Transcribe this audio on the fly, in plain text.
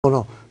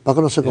No,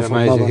 Paco no se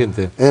conformaba. Era más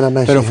exigente. Era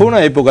más Pero exigente. fue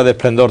una época de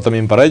esplendor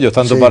también para ellos,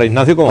 tanto Sí, para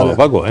Ignacio como para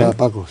Paco, ¿eh? para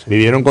Paco, sí.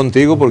 Vivieron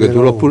contigo porque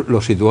Pero, tú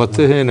los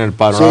situaste en el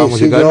panorama sí,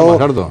 musical yo, más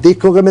alto.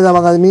 disco que me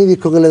daban a mí,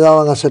 disco que le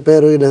daban a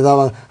Cepero y le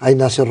daban a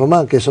Ignacio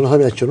Román, que eso no se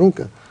había hecho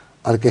nunca.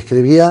 Al que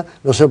escribía,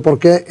 no sé por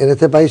qué, en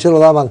este país se lo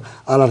daban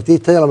al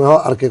artista y a lo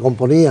mejor al que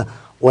componía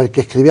o al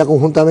que escribía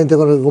conjuntamente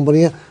con el que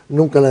componía,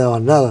 nunca le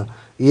daban nada.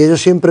 Y ellos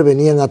siempre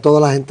venían a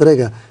todas las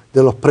entregas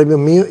de los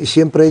premios míos y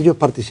siempre ellos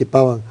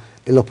participaban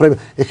en los premios.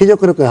 Es que yo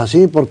creo que es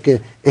así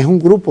porque es un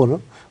grupo,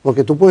 ¿no?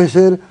 Porque tú puedes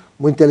ser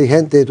muy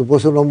inteligente, tú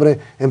puedes ser un hombre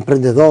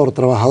emprendedor,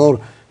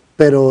 trabajador,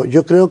 pero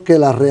yo creo que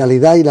la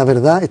realidad y la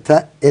verdad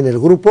está en el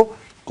grupo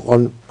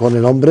con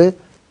el hombre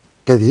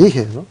que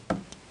dirige, ¿no?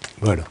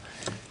 Bueno,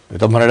 de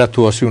todas maneras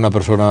tú has sido una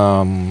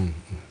persona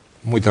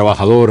muy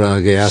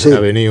trabajadora, que has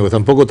venido, que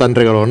tampoco tan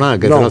regalonada,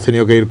 que no. Te lo has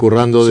tenido que ir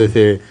currando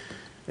desde...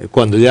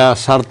 Cuando ya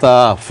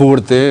salta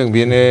fuerte,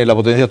 viene la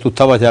potencia, tú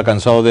estabas ya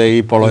cansado de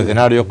ir por los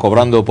escenarios,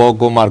 cobrando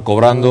poco, mal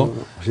cobrando,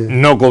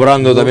 no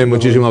cobrando también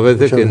muchísimas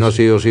veces, que no ha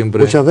sido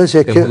siempre muchas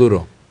veces es que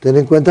duro. Ten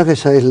en cuenta que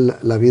esa es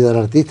la vida del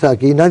artista,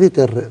 aquí nadie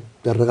te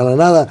regala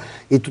nada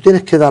y tú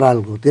tienes que dar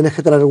algo, tienes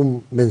que traer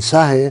un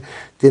mensaje,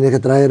 tienes que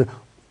traer...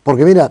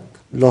 Porque mira,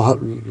 los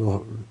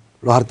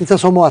artistas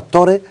somos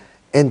actores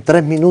en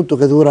 3 minutos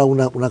que dura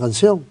una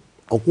canción,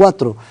 o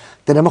 4,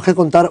 tenemos que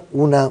contar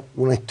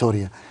una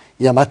historia.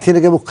 Y además tiene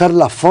que buscar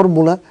la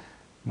fórmula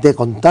de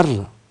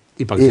contarla.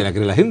 Y para que se la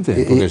cree la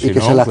gente. Porque si que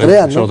no, se la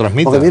crean, ¿no? Se lo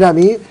transmita. Porque mira, a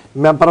mí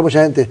me han parado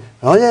mucha gente.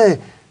 Oye,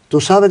 tú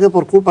sabes que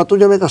por culpa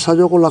tuya me he casado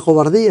yo con la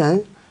cobardía,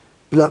 ¿eh?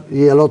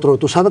 Y el otro,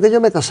 tú sabes que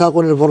yo me he casado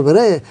con el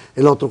volveré,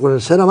 el otro con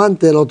el ser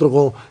amante, el otro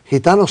con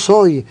gitano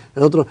soy,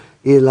 el otro...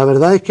 Y la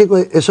verdad es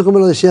que eso que me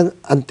lo decían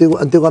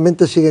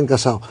antiguamente siguen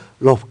casados.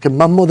 Los que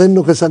más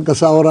modernos que se han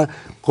casado ahora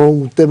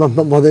con temas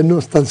más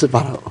modernos están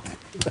separados.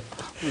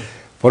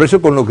 Por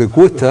eso, con lo que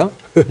cuesta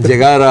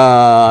llegar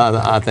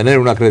a tener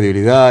una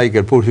credibilidad y que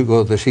el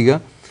público te siga,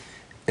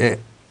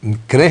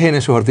 ¿crees en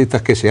esos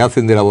artistas que se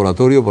hacen de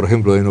laboratorio, por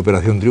ejemplo, en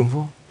Operación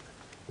Triunfo?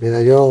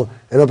 Mira, yo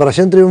en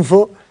Operación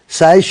Triunfo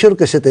se ha hecho el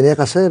que se tenía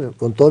que hacer,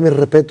 con todo mi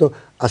respeto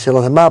hacia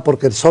los demás,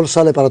 porque el sol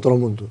sale para todo el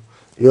mundo.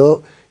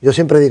 Yo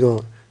siempre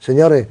digo,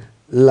 señores,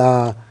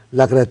 la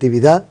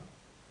creatividad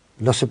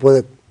no se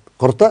puede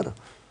cortar,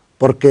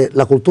 porque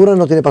la cultura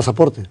no tiene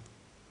pasaporte.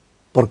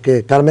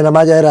 Porque Carmen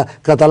Amaya era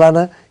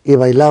catalana y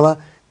bailaba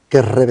que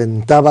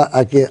reventaba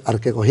al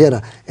que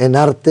cogiera, en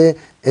arte,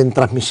 en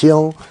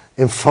transmisión,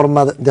 en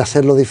forma de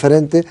hacerlo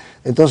diferente.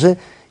 Entonces,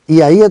 y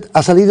ahí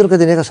ha salido lo que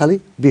tenía que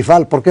salir,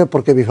 Bisbal. ¿Por qué?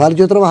 Porque Bisbal,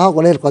 yo he trabajado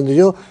con él, cuando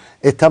yo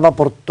estaba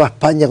por toda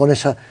España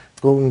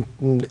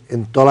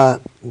en todas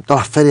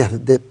las ferias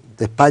de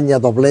España,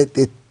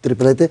 dobletes,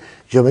 tripletes,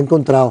 yo me he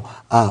encontrado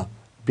a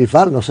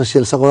Bisbal, no sé si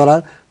él se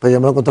acordará, pero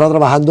yo me lo he encontrado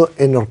trabajando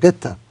en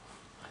orquesta.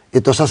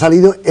 Entonces ha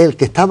salido el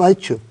que estaba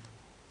hecho,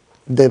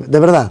 de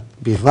verdad,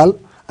 Bisbal,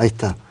 ahí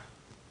está.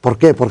 ¿Por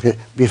qué? Porque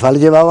Bisbal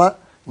llevaba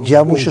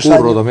ya muchos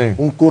años, también.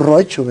 Un curro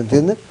hecho, ¿me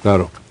entiendes?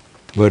 Claro,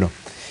 bueno.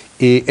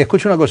 Y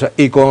escucha una cosa,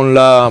 y con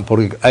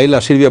porque hay la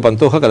Silvia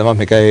Pantoja, que además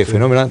me cae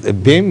fenomenal,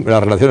 ¿bien?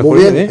 ¿Las relaciones con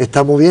ella?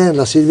 Está muy bien,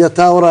 la Silvia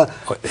está ahora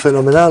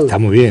fenomenal. Está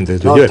muy bien,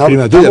 no, yo es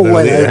prima tuya. Muy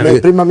buena, es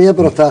prima mía,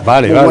 pero está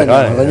vale.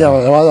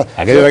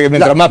 Aquello que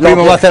mientras más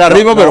primo va a hacer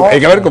arriba, pero hay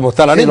que ver cómo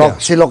está la niña.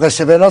 Si lo que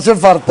se ve no hace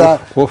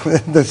falta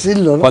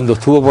decirlo, ¿no? Cuando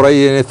estuvo por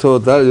ahí en esto,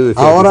 tal, yo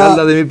decía, ahora,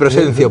 quitarla de mi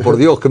presencia, por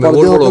Dios, que me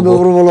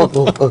vuelvo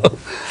loco.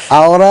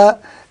 Ahora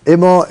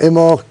nos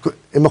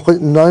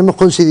hemos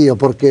coincidido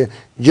porque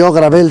yo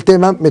grabé el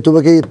tema, me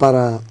tuve que ir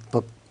para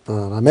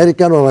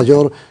América, Nueva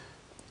York,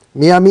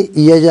 Miami,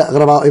 y ella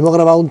hemos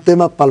grabado un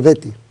tema para el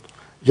Betis.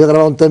 Yo he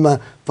grabado un tema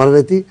para el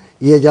Betis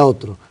y ella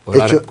otro.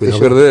 Cuidado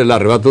que el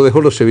arrebato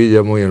dejó los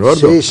Sevilla muy en lo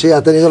alto. Sí,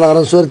 ha tenido la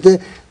gran suerte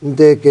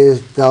de que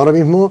ahora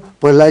mismo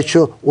pues le ha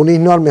hecho un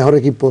himno al mejor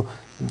equipo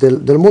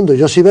del mundo.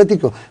 Yo soy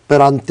bético,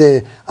 pero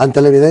ante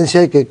la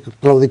evidencia hay que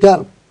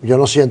claudicar. Yo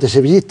no soy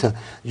antisevillista.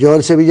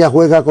 El Sevilla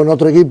juega con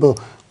otro equipo,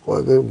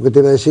 que te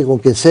iba a decir, con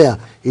quien sea,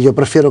 y yo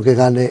prefiero que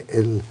gane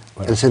el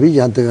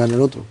Sevilla antes que gane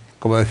el otro.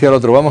 Como decía el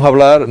otro, vamos a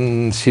hablar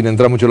sin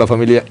entrar mucho en la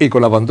familia. Y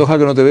con la Pantoja,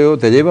 que no te veo,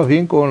 ¿te llevas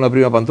bien con la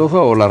prima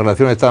Pantoja o las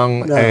relaciones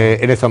están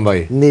en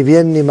stand-by? Ni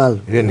bien ni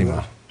mal. Ni bien ni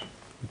mal.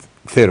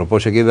 Cero,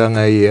 pues se quedan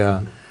ahí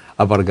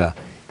aparcadas.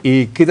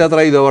 ¿Y qué te ha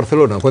traído a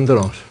Barcelona?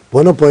 Cuéntanos.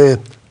 Bueno, pues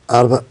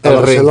a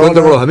el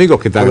reencuentro con los amigos,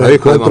 que te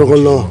agradezco. El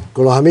reencuentro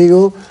con los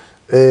amigos.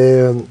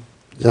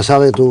 Ya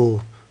sabes, tu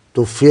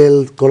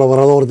fiel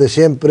colaborador de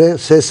siempre,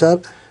 César,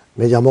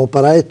 me llamó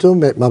para esto,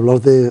 me habló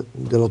de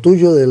lo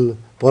tuyo, del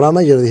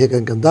programa, y yo le dije que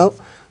encantado.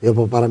 Yo,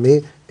 pues para mí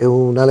es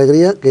una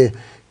alegría que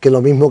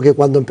lo mismo que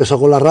cuando empezó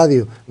con la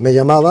radio me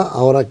llamaba,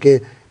 ahora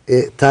que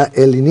está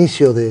el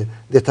inicio de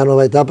esta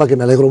nueva etapa, que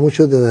me alegro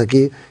mucho. Desde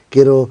aquí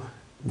quiero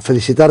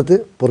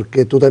felicitarte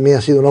porque tú también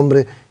has sido un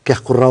hombre que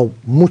has currado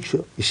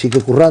mucho y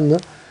sigue currando,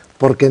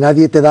 porque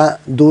nadie te da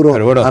duro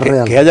pero bueno, al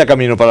real. Que haya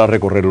camino para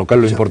recorrerlo, que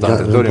es lo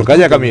importante, Antonio, que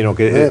haya camino.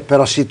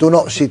 Pero si tú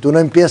no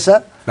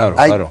empiezas, claro,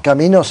 hay claro.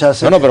 camino, o sea,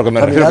 No, pero que me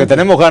refiero que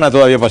tenemos ganas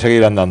todavía para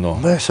seguir andando.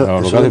 Lo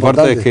que hace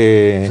falta es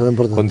que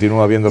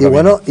continúe habiendo camino. Y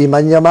bueno, y me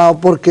han llamado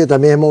porque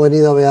también hemos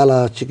venido a ver a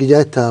la chiquilla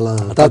esta, a la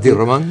Tati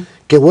Román.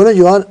 Que bueno,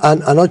 yo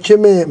anoche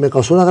me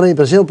causó una gran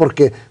impresión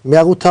porque me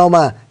ha gustado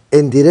más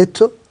en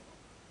directo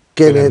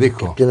que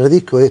en el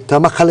disco. Está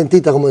más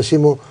calentita, como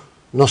decimos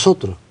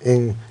nosotros,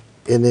 en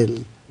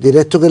el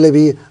directo que le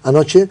vi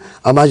anoche.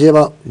 Además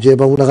lleva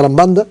una gran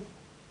banda,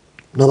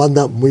 una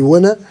banda muy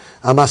buena,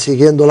 además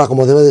siguiéndola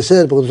como debe de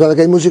ser, porque tú sabes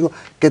que hay músicos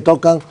que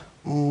tocan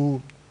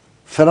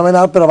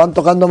fenomenal, pero van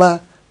tocando más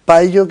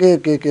para ello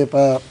que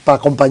para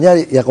acompañar,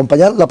 y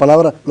acompañar, la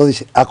palabra lo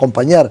dice,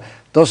 acompañar.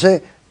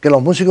 Entonces, que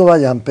los músicos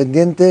vayan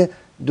pendientes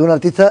de un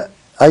artista,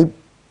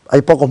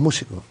 hay pocos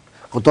músicos,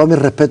 con todo mi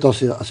respeto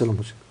hacia los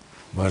músicos.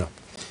 Bueno,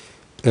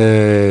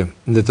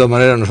 de todas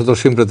maneras,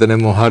 nosotros siempre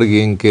tenemos a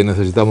alguien que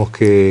necesitamos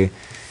que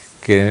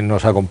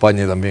nos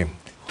acompañe también.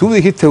 Tú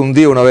dijiste un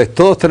día una vez,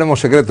 todos tenemos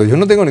secretos. Yo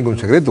no tengo ningún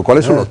secreto.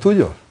 ¿Cuáles son los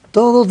tuyos?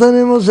 Todos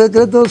tenemos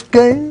secretos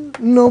que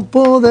no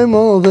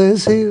podemos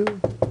decir.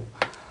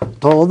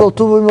 Todos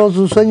tuvimos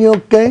un sueño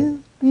que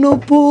no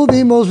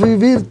pudimos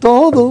vivir.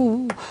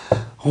 Todo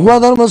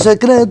guardamos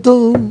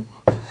secretos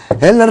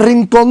en el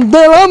rincón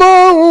del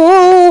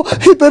amor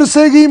y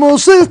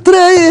perseguimos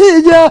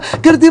estrellas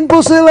que el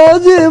tiempo se la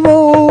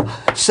llevó.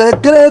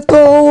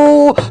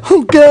 Secreto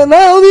que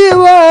nadie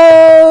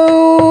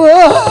va,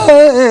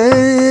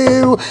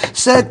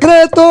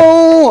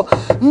 secreto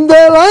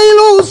de la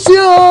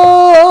ilusión,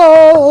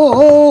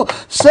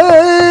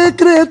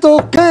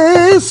 secreto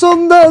que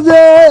son de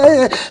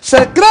ayer,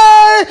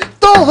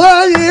 secretos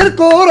del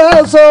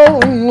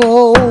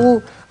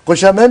corazón.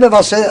 Escúchame, me va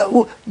a hacer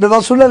un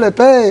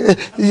LP,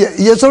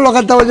 y eso lo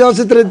cantaba yo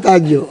hace 30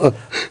 años.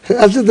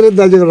 Hace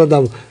 30 años que lo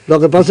cantamos. Lo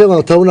que pasa es que cuando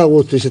está uno a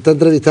gusto y se está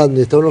entrevistando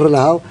y está uno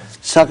relajado,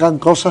 sacan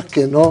cosas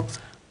que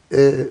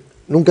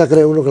nunca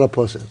cree uno que las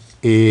puede hacer.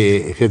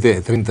 Y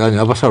fíjate, 30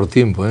 años, ha pasado el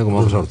tiempo,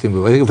 ¿Cómo ha pasado el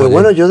tiempo? Pero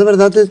bueno, yo de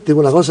verdad te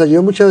digo una cosa,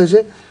 yo muchas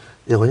veces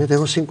digo, coño,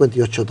 tengo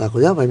 58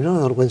 tacos ya, para mí no me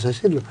da vergüenza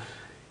decirlo.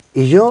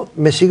 Y yo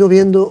me sigo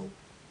viendo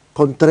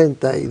con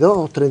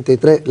 32,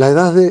 33, la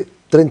edad de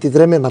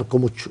 33 me marcó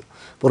mucho,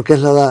 porque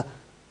es la edad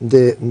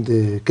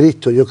de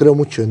Cristo. Yo creo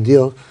mucho en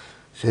Dios,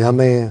 se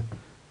llame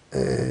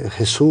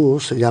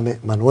Jesús, se llame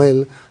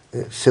Manuel,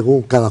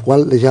 según cada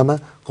cual le llama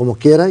como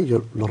quiera, y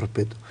yo lo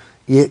respeto.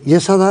 Y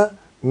esa edad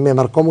me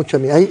marcó mucho a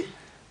mí. Hay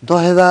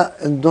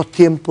dos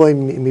tiempos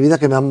en mi vida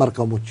que me han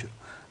marcado mucho.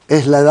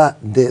 Es la edad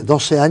de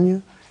 12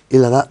 años y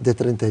la edad de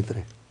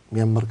 33. Me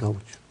han marcado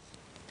mucho.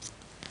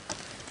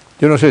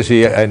 Yo no sé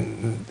si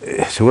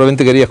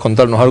seguramente querías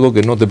contarnos algo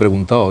que no te he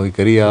preguntado y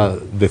querías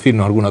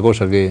decirnos alguna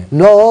cosa que...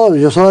 No,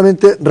 yo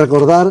solamente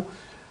recordar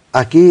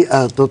aquí,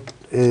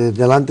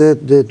 delante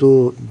de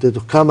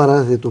tus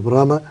cámaras, de tu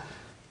programa,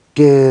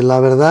 que la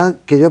verdad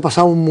que yo he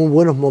pasado muy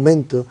buenos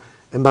momentos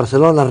en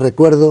Barcelona.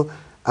 Recuerdo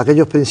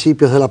aquellos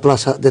principios de la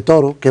Plaza de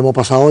Toros que hemos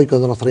pasado hoy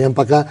cuando nos traían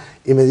para acá,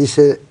 y me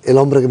dice el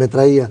hombre que me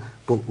traía,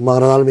 muy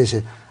agradable, me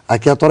dice,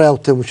 aquí ha toreado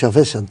usted muchas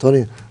veces,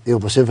 Antonio.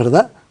 Digo, pues es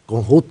verdad,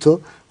 con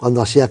Justo,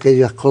 cuando hacía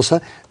aquellas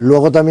cosas.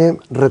 Luego también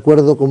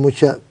recuerdo con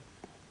mucha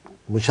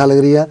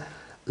alegría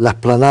la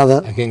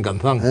explanada aquí en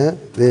Canzán,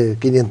 de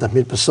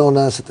 500.000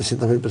 personas,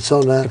 700.000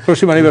 personas. El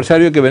próximo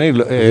aniversario hay que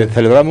venir,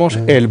 celebramos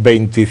el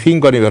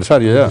 25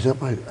 aniversario ya.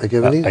 Pues, hay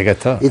que venir. Hay que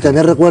estar. Y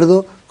también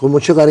recuerdo con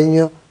mucho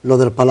cariño lo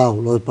del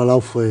Palau. Lo del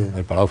Palau fue...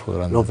 El Palau fue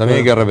grande. También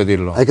hay que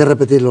repetirlo. Hay que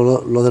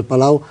repetirlo. Lo del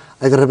Palau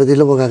hay que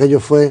repetirlo porque aquello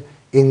fue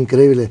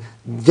increíble.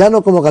 Ya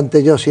no como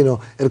canté yo,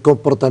 sino el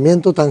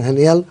comportamiento tan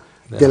genial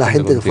de la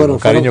gente que fueron.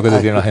 El cariño que te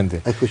tiene la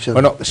gente. Escuchar.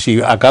 Bueno, si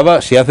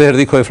haces el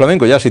disco de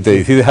flamenco ya, si te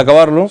decides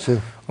acabarlo, sí,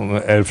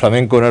 el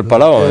flamenco en el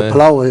Palau. El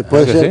Palau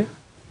puede ser, sí,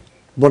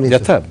 bonito. Ya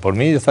está, por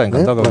mí ya está,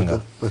 encantado que venga.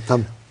 Pues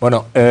estamos.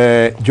 Bueno,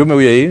 yo me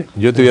voy a ir,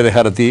 yo te voy a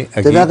dejar a ti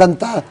aquí. Te voy a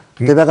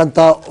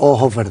cantar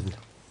Ojos Verdes.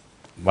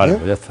 Vale,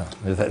 pues ya está.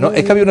 No,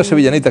 es que había unas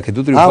sevillanitas que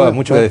tú triunfabas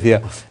mucho que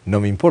decía,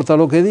 no me importa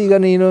lo que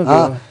digan ni no...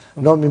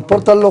 no me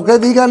importa lo que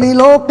digan ni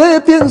lo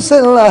que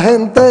piensen la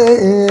gente.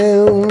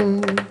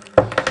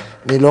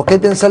 Ni lo que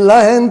piensen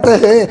la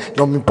gente,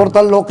 no me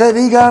importa lo que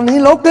digan ni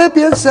lo que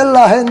piensen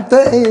la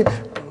gente.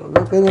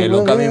 Que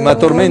lo que a mí me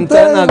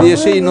atormenta a nadie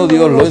sino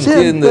Dios lo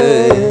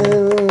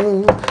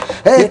entiende.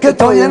 Es que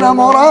estoy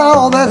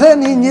enamorado desde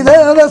niño y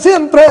desde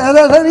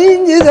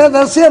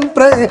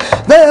siempre,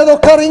 de dos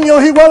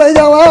cariños iguales y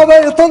a la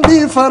vez tan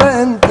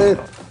diferentes.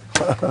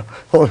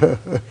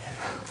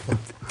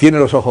 Tiene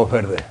los ojos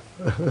verdes.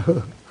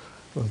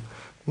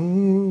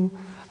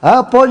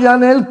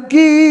 Apoyan el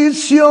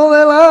quicio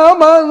de la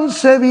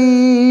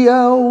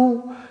mancebía,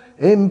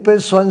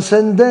 empezó a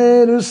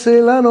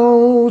encenderse la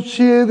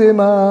noche de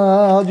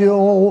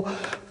mayo,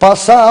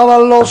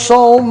 pasaban los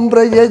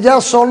hombres y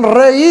ella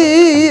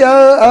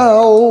sonreía,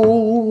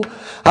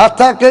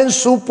 hasta que en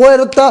su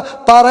puerta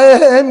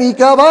paré mi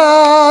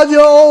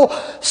caballo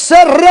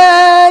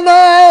serrano,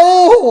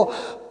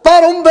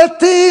 para un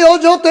vestido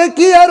yo te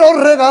quiero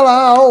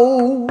regalar.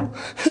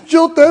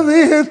 Yo te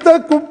dije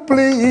está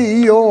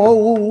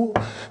cumplido,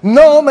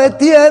 no me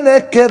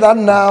tienes que dar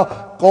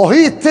nada.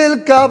 Cogiste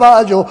el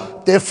caballo,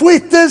 te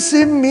fuiste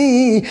sin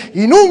mí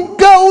y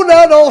nunca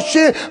una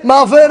noche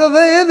más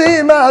verde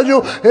de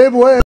mayo he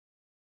vuelto.